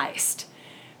divinized,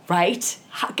 right?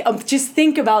 Just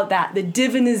think about that. The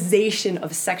divinization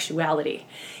of sexuality.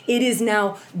 It is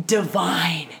now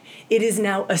divine. It is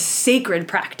now a sacred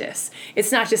practice.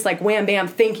 It's not just like wham, bam,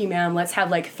 thank you, ma'am. Let's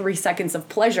have like 3 seconds of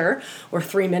pleasure or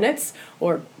 3 minutes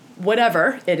or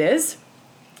whatever it is.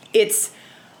 It's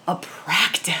a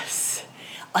practice,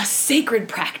 a sacred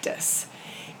practice.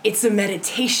 It's a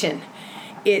meditation.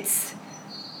 It's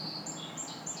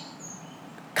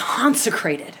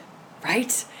consecrated,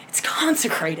 right? It's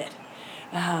consecrated,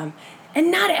 And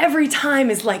not every time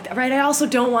is like that, right? I also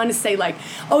don't want to say like,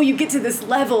 oh, you get to this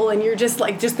level and you're just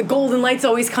like, just the golden light's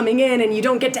always coming in and you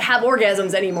don't get to have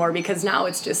orgasms anymore, because now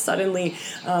it's just suddenly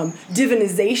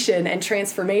divinization and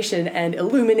transformation and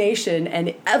illumination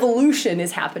and evolution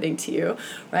is happening to you,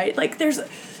 right? Like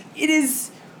it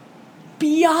is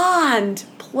beyond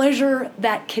pleasure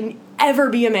that can ever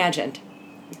be imagined.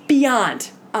 Beyond.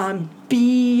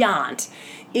 Beyond.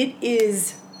 It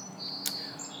is...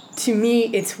 To me,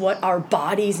 it's what our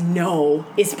bodies know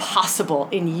is possible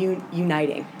in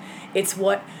uniting. It's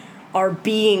what our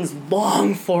beings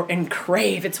long for and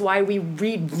crave. It's why we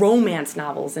read romance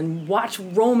novels and watch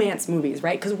romance movies,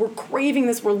 right? Because we're craving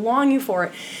this, we're longing for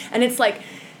it. And it's like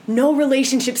no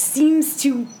relationship seems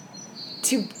to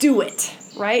do it,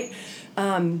 right?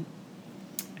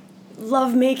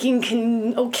 Lovemaking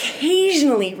can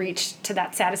occasionally reach to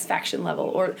that satisfaction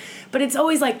level, but it's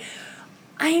always like,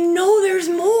 I know there's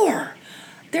more.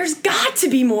 There's got to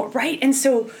be more, right? And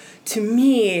so to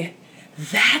me,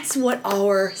 that's what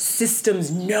our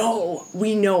systems know.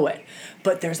 We know it.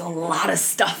 But there's a lot of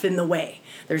stuff in the way.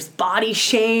 There's body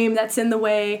shame that's in the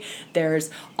way. There's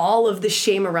all of the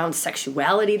shame around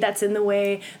sexuality that's in the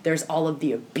way. There's all of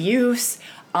the abuse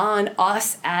on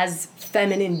us as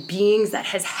feminine beings that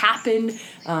has happened,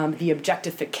 the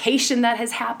objectification that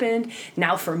has happened.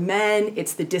 Now for men,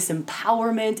 it's the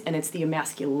disempowerment and it's the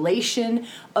emasculation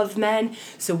of men.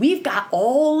 So we've got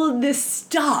all of this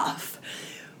stuff,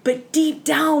 but deep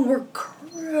down we're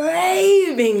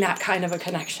craving that kind of a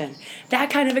connection. That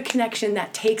kind of a connection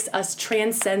that takes us,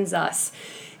 transcends us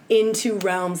into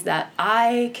realms that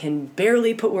I can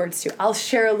barely put words to. I'll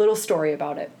share a little story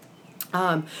about it.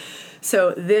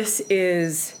 So this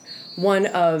is one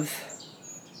of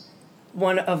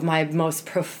my most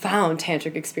profound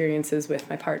tantric experiences with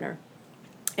my partner.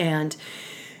 And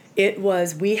it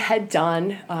was, we had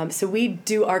done, so we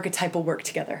do archetypal work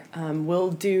together.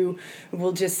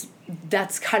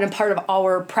 That's kind of part of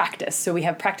our practice. So we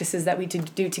have practices that we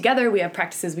do together. We have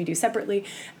practices we do separately.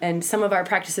 And some of our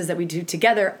practices that we do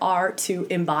together are to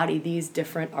embody these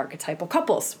different archetypal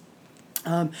couples.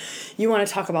 You want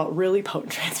to talk about really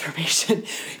potent transformation.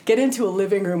 Get into a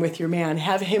living room with your man,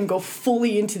 have him go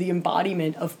fully into the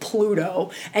embodiment of Pluto,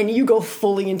 and you go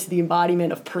fully into the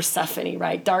embodiment of Persephone,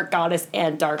 right? Dark goddess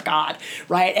and dark god,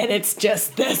 right? And it's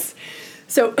just this.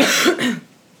 So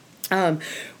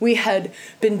we had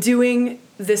been doing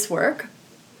this work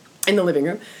in the living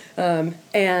room,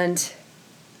 and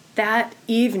that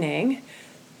evening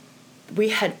we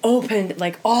had opened,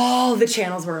 like all the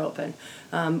channels were open.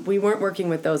 We weren't working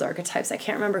with those archetypes. I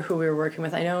can't remember who we were working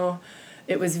with. I know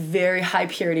it was very high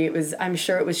purity. I'm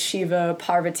sure it was Shiva,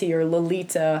 Parvati, or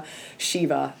Lalita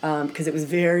Shiva, because it was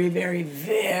very, very,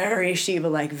 very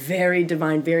Shiva-like, very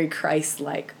divine, very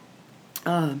Christ-like.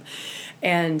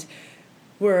 And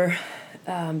we're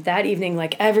that evening,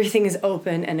 like everything is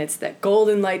open and it's that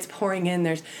golden light's pouring in.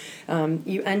 There's,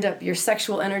 your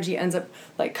sexual energy ends up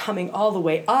like coming all the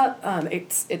way up.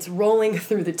 It's rolling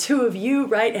through the two of you,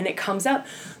 right? And it comes up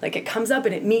and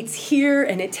it meets here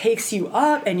and it takes you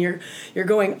up and you're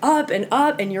going up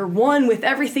and you're one with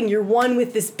everything. You're one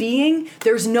with this being.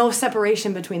 There's no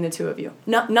separation between the two of you.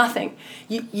 Nothing.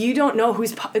 You don't know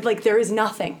there is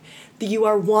nothing. You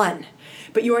are one.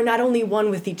 But you are not only one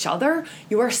with each other,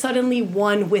 you are suddenly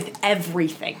one with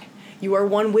everything. You are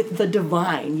one with the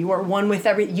divine. You are one with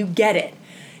everything. You get it.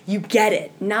 You get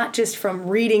it. Not just from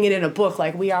reading it in a book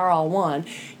like we are all one.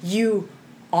 You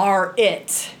are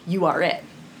it. You are it.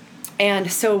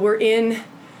 And so we're in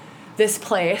this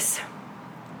place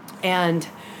and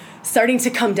starting to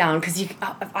come down because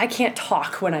I can't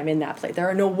talk when I'm in that place. There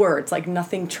are no words. Like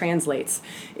nothing translates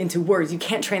into words. You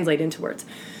can't translate into words.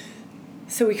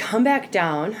 So we come back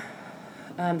down,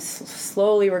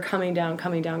 slowly we're coming down,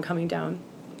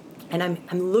 and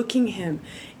I'm looking him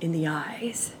in the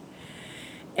eyes,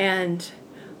 and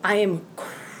I am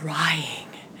crying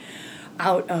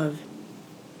out of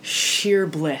sheer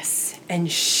bliss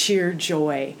and sheer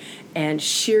joy and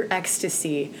sheer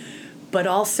ecstasy, but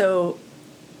also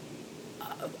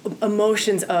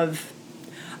emotions of,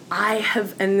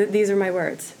 and these are my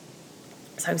words.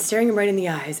 So I'm staring him right in the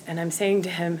eyes, and I'm saying to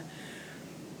him,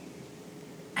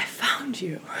 I found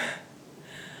you.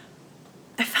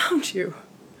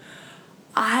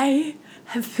 I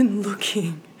have been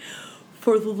looking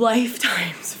for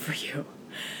lifetimes for you.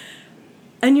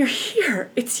 And you're here.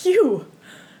 It's you.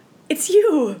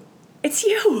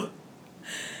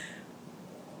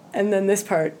 And then this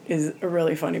part is a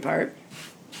really funny part.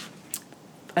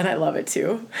 And I love it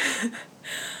too.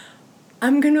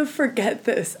 I'm going to forget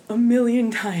this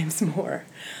 1,000,000 times more.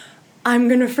 I'm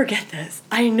going to forget this.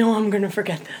 I know I'm going to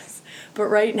forget this. But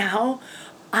right now,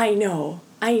 I know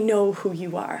who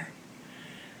you are.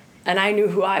 And I knew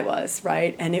who I was,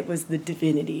 right? And it was the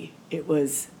divinity. It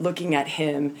was looking at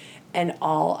him, and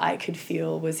all I could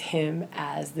feel was him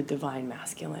as the divine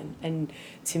masculine. And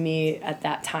to me, at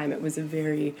that time, it was a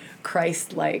very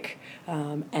Christ-like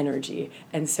energy.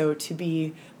 And so to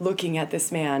be looking at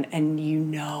this man, and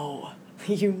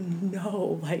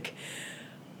like,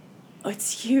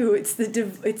 it's you. It's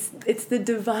the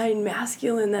divine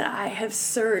masculine that I have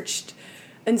searched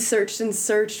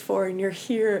for, and you're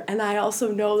here. And I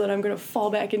also know that I'm going to fall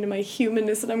back into my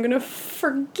humanness, and I'm going to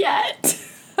forget.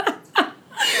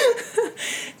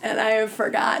 And I have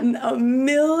forgotten a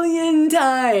million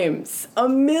times.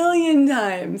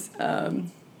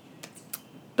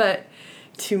 But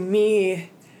to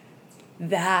me,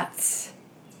 that's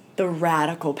the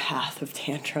radical path of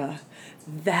Tantra.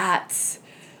 That's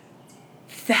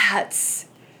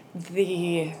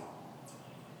the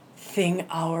thing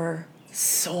our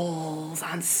souls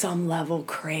on some level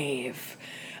crave.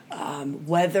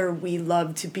 Whether we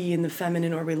love to be in the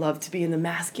feminine or we love to be in the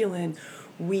masculine,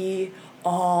 we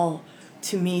all,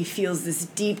 to me, feels this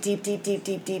deep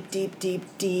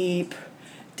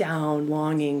down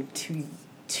longing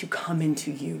to come into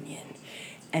union.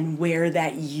 And where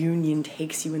that union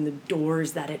takes you and the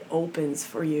doors that it opens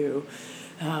for you,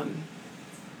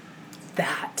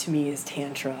 that to me is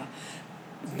Tantra.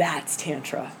 That's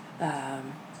Tantra.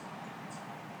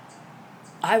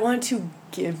 I want to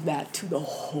give that to the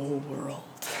whole world.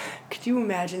 Could you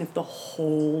imagine if the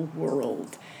whole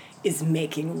world is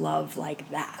making love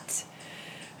like that?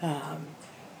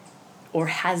 Or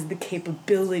has the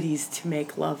capabilities to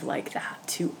make love like that,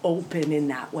 to open in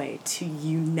that way, to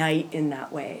unite in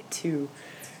that way, to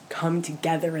come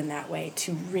together in that way,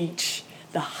 to reach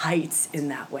the heights in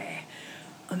that way.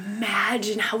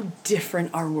 Imagine how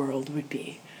different our world would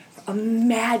be.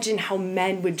 Imagine how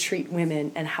men would treat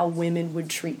women and how women would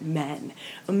treat men.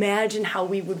 Imagine how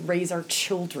we would raise our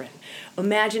children.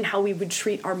 Imagine how we would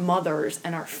treat our mothers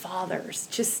and our fathers.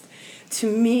 Just, to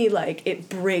me, like, it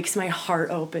breaks my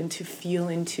heart open to feel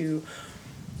into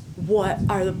what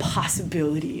are the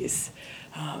possibilities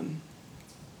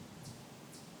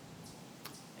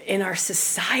in our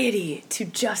society to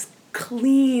just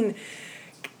clean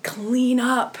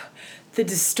up the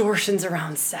distortions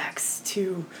around sex,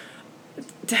 to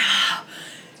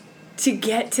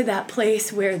get to that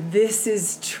place where this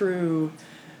is true.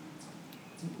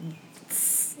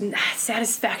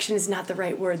 Satisfaction is not the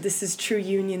right word. This is true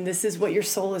union. This is what your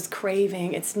soul is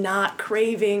craving. It's not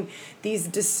craving these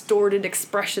distorted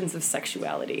expressions of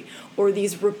sexuality or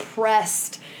these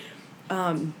repressed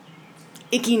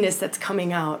ickiness that's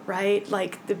coming out, right?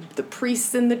 Like the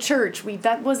priests in the church,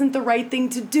 that wasn't the right thing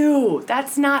to do.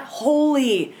 That's not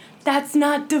holy. That's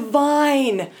not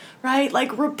divine, right?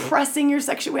 Like repressing your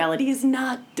sexuality is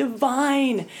not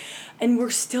divine. And we're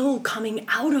still coming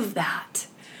out of that.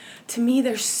 To me,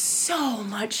 there's so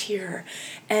much here.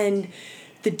 And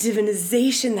the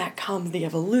divinization that comes, the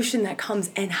evolution that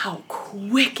comes, and how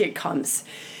quick it comes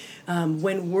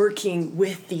when working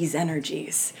with these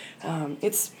energies.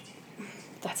 That's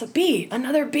a bee,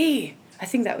 another bee. I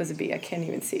think that was a bee. I can't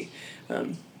even see.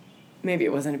 Maybe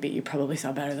it wasn't a bee. You probably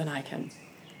saw better than I can.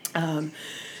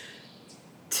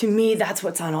 To me, that's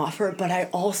what's on offer. But I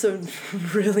also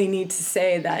really need to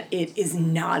say that it is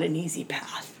not an easy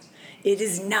path. It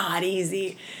is not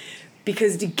easy.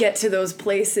 Because to get to those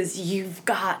places, you've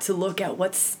got to look at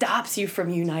what stops you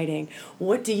from uniting.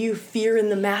 What do you fear in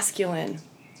the masculine?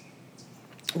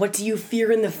 What do you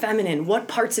fear in the feminine? What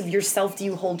parts of yourself do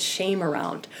you hold shame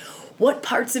around? What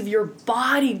parts of your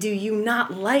body do you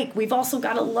not like? We've also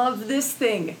got to love this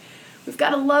thing. We've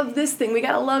got to love this thing. We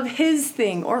got to love his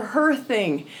thing or her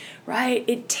thing, right?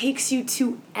 It takes you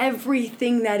to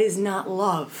everything that is not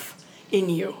love in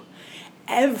you.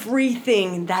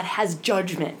 Everything that has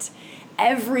judgment.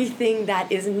 Everything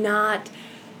that is not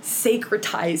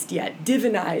sacratized yet.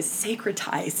 Divinized,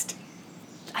 sacratized.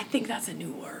 I think that's a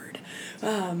new word.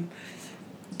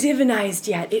 Divinized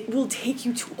yet. It will take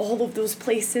you to all of those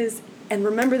places. And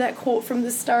remember that quote from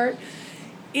the start?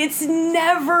 It's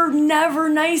never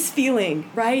nice feeling,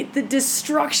 right? The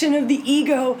destruction of the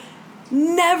ego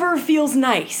never feels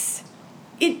nice.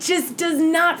 It just does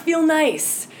not feel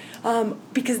nice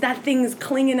because that thing is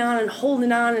clinging on and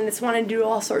holding on and it's wanting to do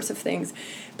all sorts of things.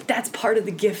 But that's part of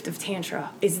the gift of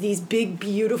Tantra, is these big,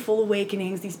 beautiful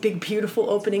awakenings, these big, beautiful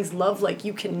openings, love like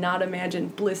you cannot imagine,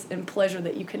 bliss and pleasure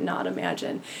that you cannot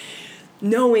imagine,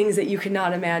 knowings that you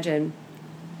cannot imagine,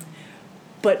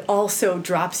 but also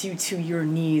drops you to your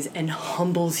knees and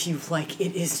humbles you like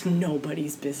it is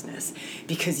nobody's business,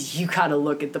 because you got to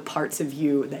look at the parts of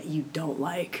you that you don't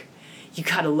like. You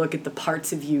got to look at the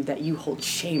parts of you that you hold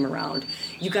shame around.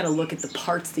 You got to look at the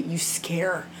parts that you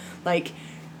scare. Like,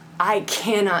 I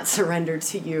cannot surrender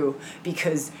to you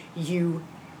because you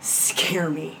scare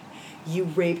me. You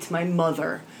raped my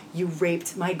mother. You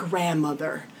raped my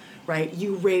grandmother, right?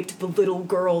 You raped the little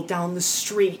girl down the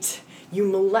street. You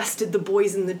molested the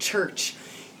boys in the church.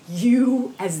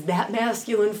 You, as that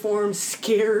masculine form,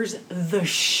 scares the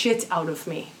shit out of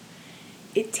me.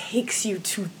 It takes you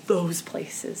to those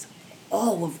places,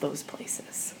 all of those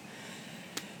places.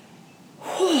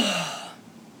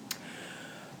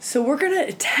 So we're going to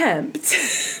attempt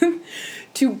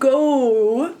to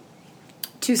go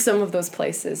to some of those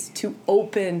places, to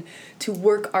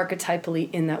work archetypally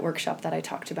in that workshop that I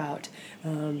talked about,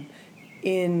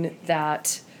 in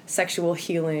that sexual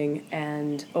healing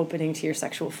and opening to your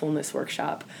sexual fullness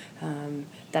workshop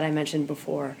that I mentioned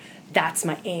before. That's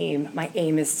my aim. My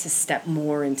aim is to step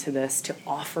more into this, to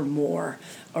offer more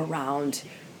around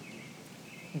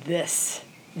this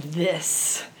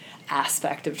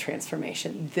aspect of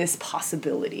transformation, this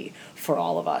possibility for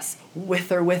all of us,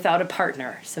 with or without a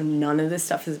partner. So none of this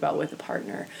stuff is about with a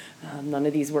partner. None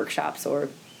of these workshops or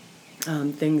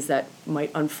things that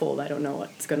might unfold. I don't know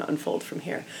what's going to unfold from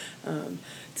here.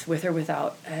 It's with or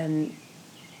without. And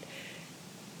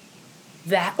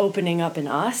that opening up in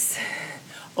us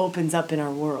opens up in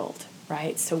our world,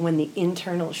 right? So when the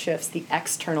internal shifts, the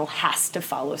external has to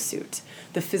follow suit.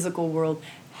 The physical world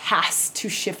has to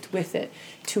shift with it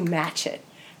to match it.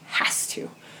 Has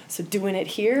to. So doing it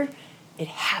here, it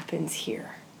happens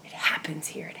here. It happens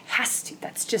here. It has to.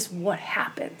 That's just what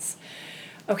happens.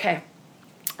 Okay.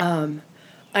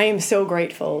 I am so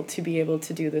grateful to be able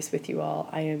to do this with you all.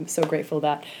 I am so grateful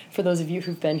that for those of you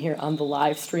who've been here on the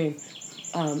live stream,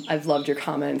 I've loved your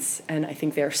comments, and I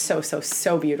think they're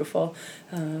so beautiful.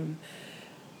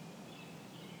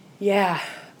 Yeah,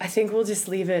 I think we'll just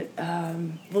leave it.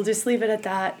 We'll just leave it at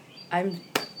that. I'm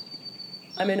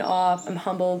in awe. I'm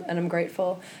humbled, and I'm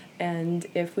grateful. And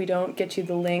if we don't get you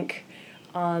the link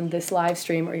on this live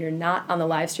stream, or you're not on the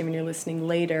live stream and you're listening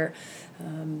later,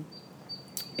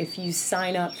 if you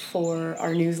sign up for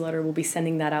our newsletter, we'll be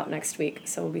sending that out next week.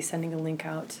 So we'll be sending a link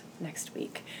out next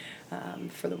week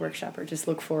for the workshop, or just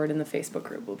look for it in the Facebook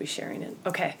group. We'll be sharing it.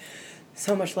 Okay.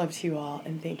 So much love to you all,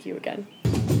 and thank you again.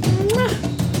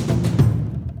 Mwah!